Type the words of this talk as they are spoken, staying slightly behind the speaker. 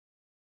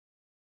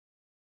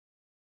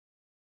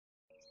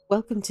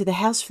Welcome to the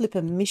House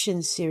Flipper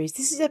Mission Series.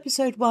 This is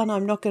episode 1.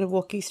 I'm not going to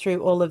walk you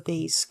through all of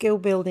the skill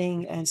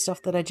building and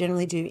stuff that I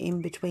generally do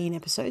in between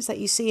episodes that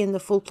you see in the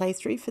full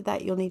playthrough. For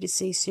that, you'll need to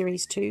see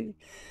Series 2.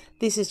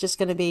 This is just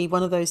going to be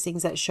one of those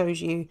things that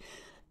shows you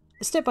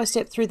step by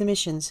step through the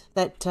missions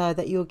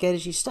that you'll get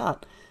as you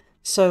start.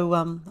 So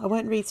I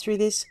won't read through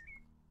this.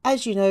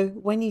 As you know,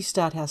 when you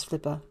start House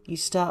Flipper, you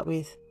start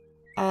with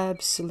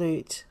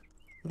absolutely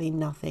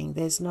nothing.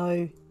 There's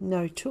no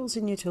tools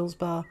in your tools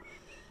bar.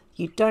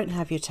 You don't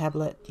have your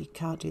tablet. You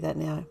can't do that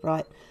now,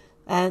 right?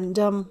 And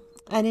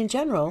in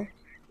general,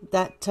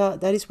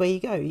 that is where you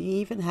go. You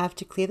even have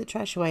to clear the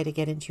trash away to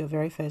get into your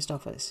very first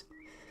office.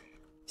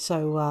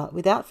 So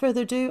without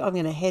further ado, I'm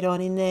going to head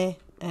on in there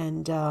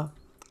and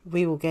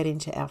we will get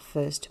into our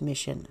first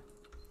mission.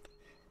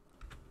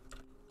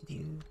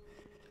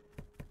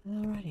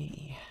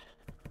 Alrighty.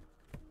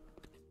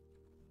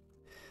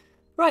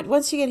 Right,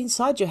 once you get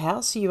inside your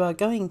house, you are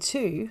going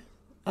to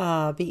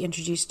be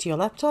introduced to your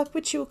laptop,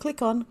 which you'll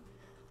click on.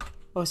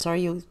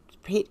 You'll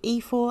hit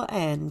E4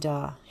 and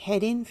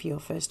head in for your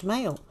first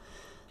mail.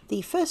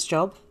 The first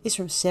job is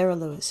from Sarah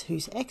Lewis,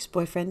 whose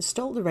ex-boyfriend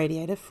stole the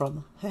radiator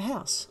from her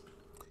house.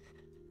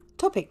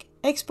 Topic: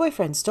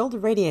 ex-boyfriend stole the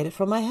radiator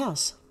from my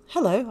house.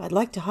 Hello, I'd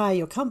like to hire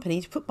your company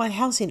to put my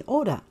house in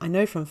order. I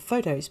know from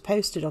photos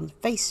posted on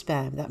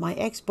FaceSpam that my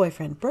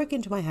ex-boyfriend broke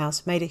into my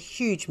house, made a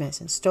huge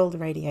mess and stole the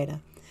radiator.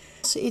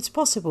 So it's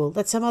possible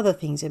that some other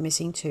things are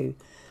missing too.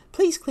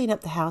 Please clean up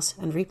the house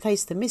and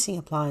replace the missing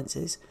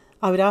appliances.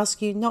 I would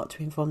ask you not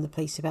to inform the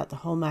police about the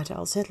whole matter.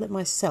 I'll settle it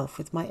myself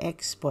with my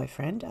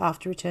ex-boyfriend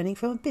after returning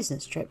from a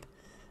business trip.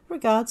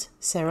 Regards,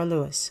 Sarah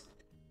Lewis.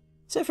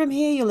 So from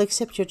here you'll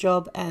accept your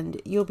job and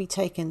you'll be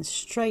taken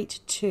straight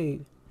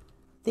to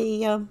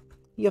the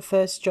your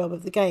first job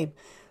of the game.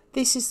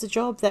 This is the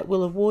job that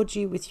will award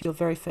you with your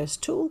very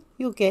first tool.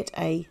 You'll get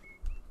a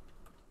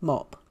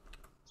mop.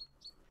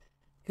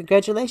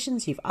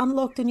 Congratulations, you've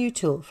unlocked a new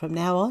tool. From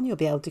now on, you'll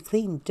be able to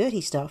clean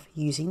dirty stuff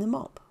using the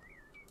mop.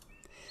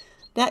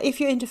 Now,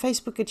 if you're into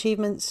Facebook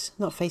achievements,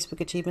 not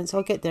Facebook achievements,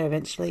 I'll get there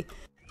eventually,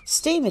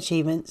 Steam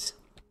achievements,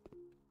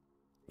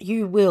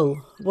 you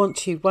will want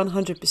to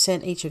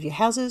 100% each of your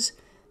houses.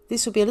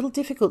 This will be a little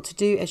difficult to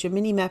do as your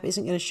mini-map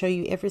isn't going to show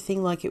you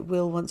everything like it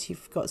will once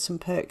you've got some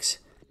perks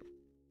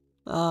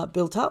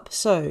built up.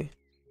 So,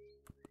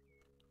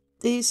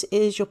 this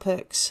is your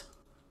perks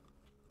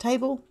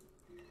table.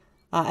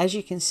 As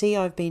you can see,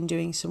 I've been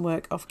doing some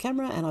work off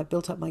camera and I've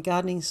built up my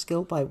gardening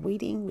skill by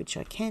weeding, which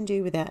I can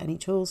do without any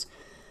tools.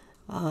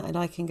 And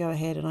I can go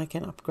ahead and I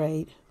can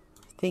upgrade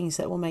things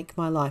that will make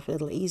my life a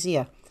little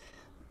easier.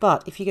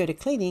 But if you go to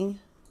cleaning,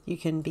 you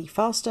can be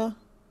faster,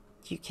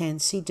 you can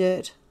see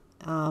dirt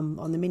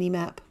on the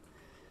mini-map,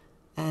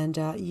 and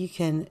you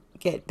can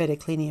get better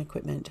cleaning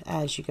equipment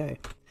as you go.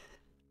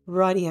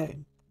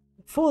 Rightio.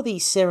 For the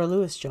Sarah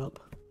Lewis job,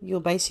 you'll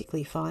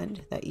basically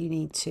find that you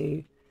need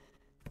to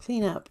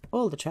clean up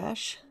all the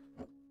trash.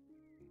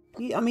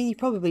 You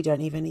probably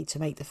don't even need to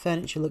make the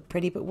furniture look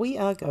pretty, but we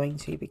are going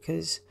to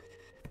because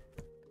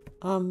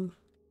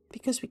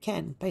we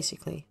can,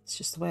 basically. It's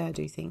just the way I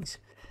do things.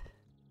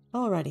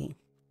 Alrighty.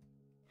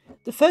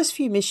 The first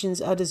few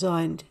missions are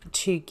designed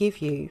to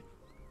give you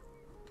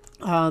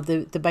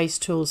the base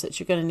tools that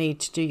you're going to need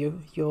to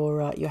do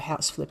your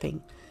house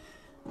flipping.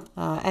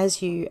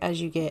 As you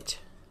get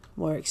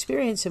more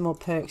experience and more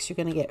perks, you're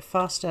going to get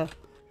faster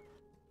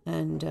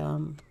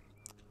and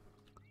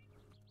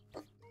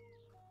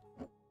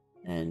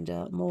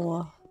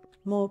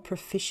more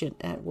proficient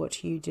at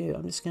what you do.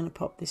 I'm just going to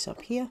pop this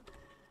up here.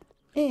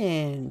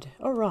 And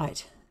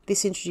alright,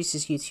 this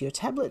introduces you to your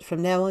tablet.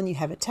 From now on, you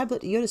have a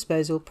tablet at your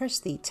disposal. Press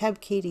the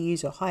tab key to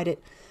use or hide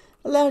it.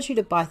 Allows you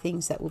to buy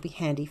things that will be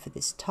handy for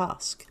this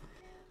task.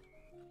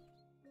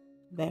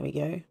 There we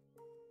go.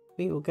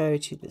 We will go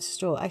to the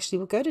store. Actually,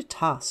 we'll go to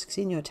tasks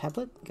in your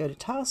tablet. Go to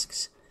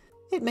tasks.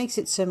 It makes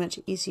it so much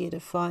easier to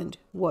find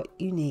what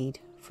you need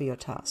for your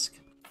task.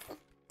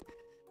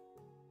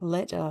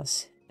 Let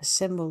us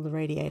assemble the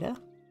radiator.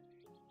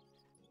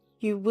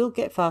 You will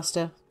get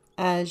faster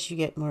as you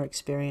get more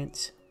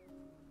experience.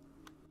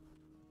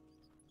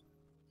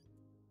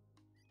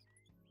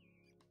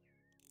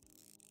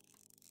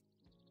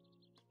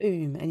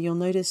 Boom, and you'll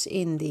notice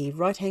in the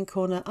right hand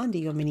corner under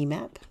your mini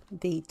map,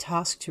 the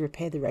task to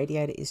repair the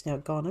radiator is now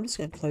gone. I'm just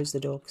going to close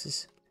the door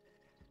because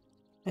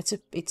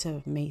it's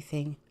a me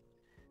thing.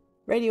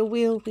 Radial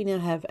wheel, we now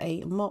have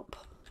a mop.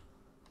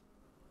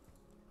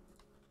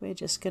 We're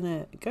just going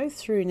to go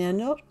through. Now,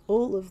 not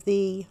all of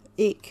the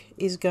ick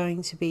is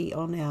going to be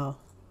on our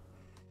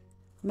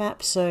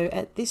map, so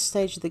at this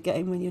stage of the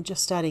game when you're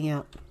just starting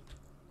out,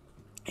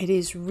 it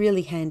is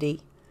really handy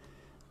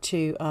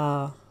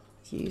to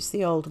use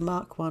the old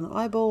Mark 1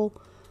 eyeball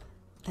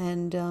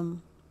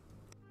and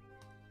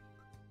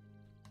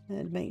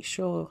make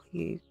sure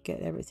you get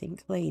everything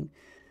clean.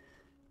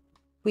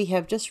 We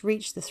have just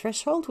reached the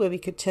threshold where we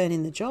could turn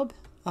in the job.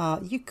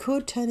 You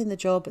could turn in the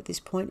job at this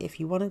point if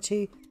you wanted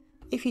to.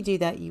 If you do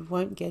that, you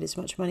won't get as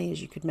much money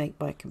as you could make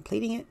by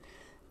completing it,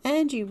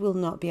 and you will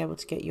not be able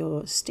to get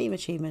your Steam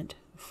achievement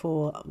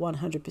for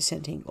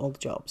 100%ing all the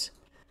jobs.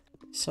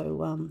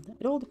 So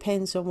it all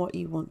depends on what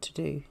you want to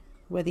do.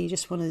 Whether you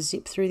just want to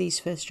zip through these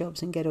first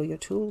jobs and get all your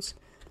tools,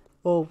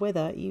 or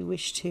whether you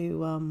wish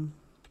to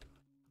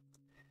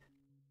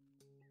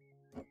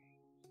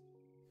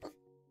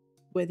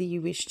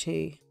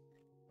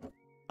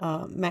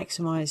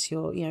maximize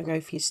your,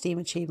 go for your Steam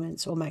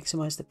achievements or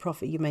maximize the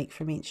profit you make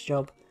from each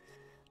job.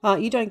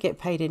 You don't get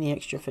paid any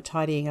extra for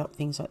tidying up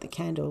things like the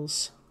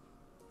candles.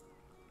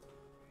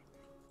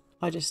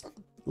 I just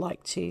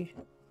like to.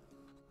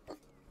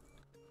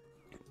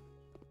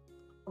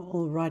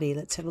 Alrighty,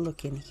 let's have a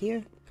look in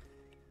here.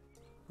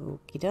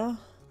 Okida.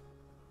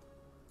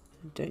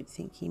 I don't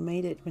think he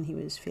made it when he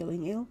was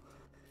feeling ill.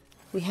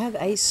 We have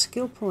a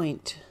skill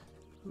point.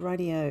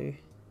 Radio.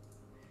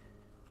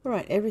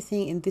 Alright,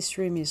 everything in this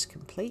room is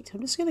complete.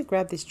 I'm just going to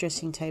grab this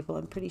dressing table.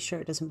 I'm pretty sure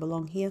it doesn't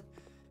belong here.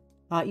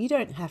 You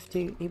don't have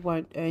to. It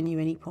won't earn you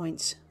any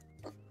points.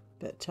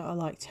 But I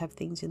like to have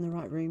things in the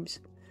right rooms.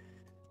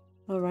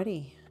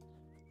 Alrighty.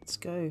 Let's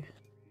go.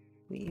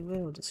 We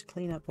will just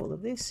clean up all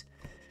of this.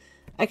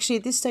 Actually,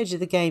 at this stage of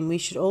the game, we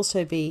should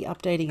also be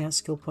updating our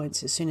skill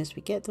points as soon as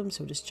we get them.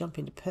 So we'll just jump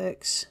into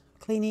perks,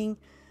 cleaning.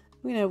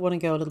 We want to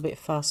go a little bit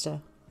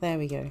faster. There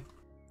we go.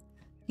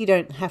 You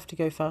don't have to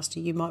go faster.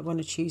 You might want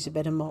to choose a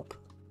better mop.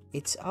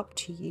 It's up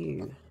to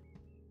you.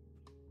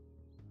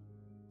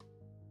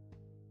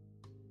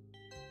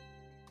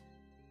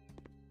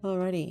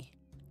 Alrighty.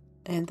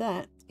 And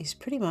that is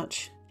pretty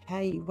much how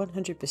you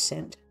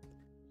 100%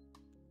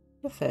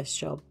 your first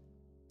job.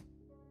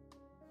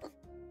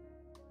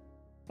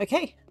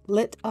 Okay,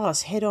 let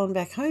us head on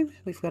back home.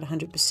 We've got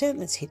 100%.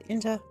 Let's hit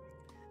enter. And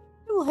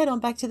we'll head on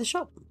back to the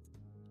shop.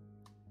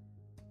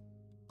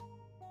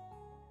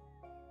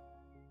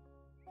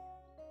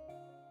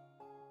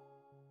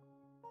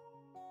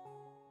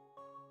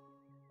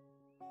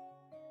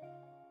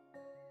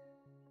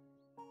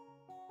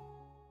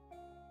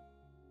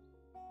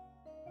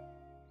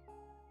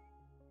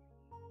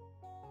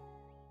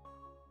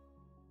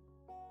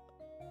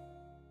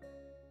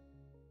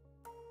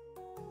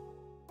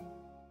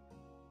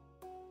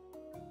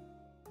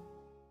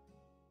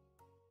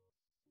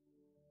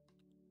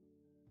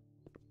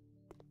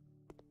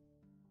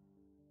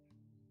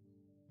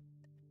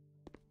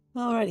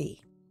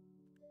 Alrighty.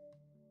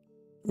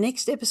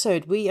 Next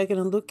episode, we are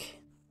going to look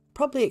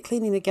probably at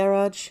cleaning the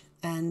garage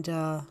and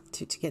to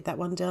get that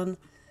one done.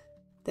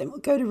 Then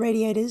we'll go to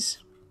radiators.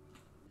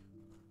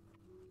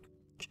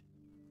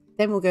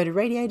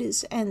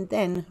 And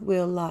then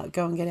we'll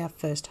go and get our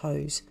first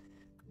hose.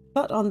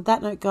 But on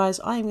that note, guys,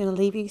 I am going to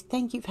leave you.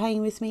 Thank you for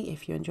hanging with me.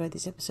 If you enjoyed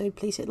this episode,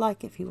 please hit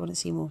like. If you want to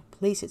see more,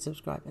 please hit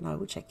subscribe, and I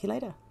will check you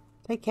later.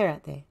 Take care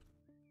out there.